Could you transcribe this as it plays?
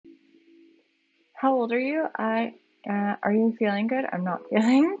How old are you? Are you feeling good? I'm not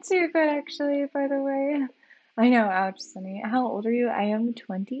feeling too good actually, by the way. I know, ouch, Sunny. How old are you? I am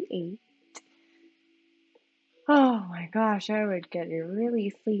 28. Oh my gosh, I would get really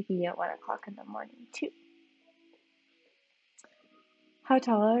sleepy at 1 o'clock in the morning too. How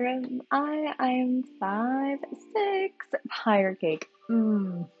tall am I? I'm 5'6". Higher cake.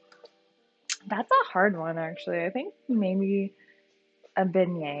 That's a hard one actually. I think maybe a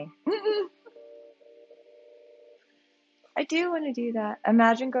beignet. I do want to do that.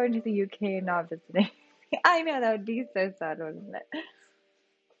 Imagine going to the UK and not visiting. I know that would be so sad, wouldn't it?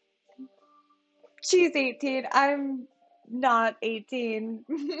 She's 18. I'm not 18.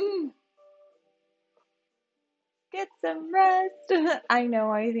 Get some rest. I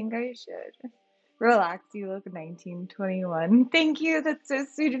know, I think I should. Relax, you look 19, 21. Thank you, that's so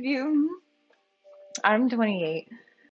sweet of you. I'm 28.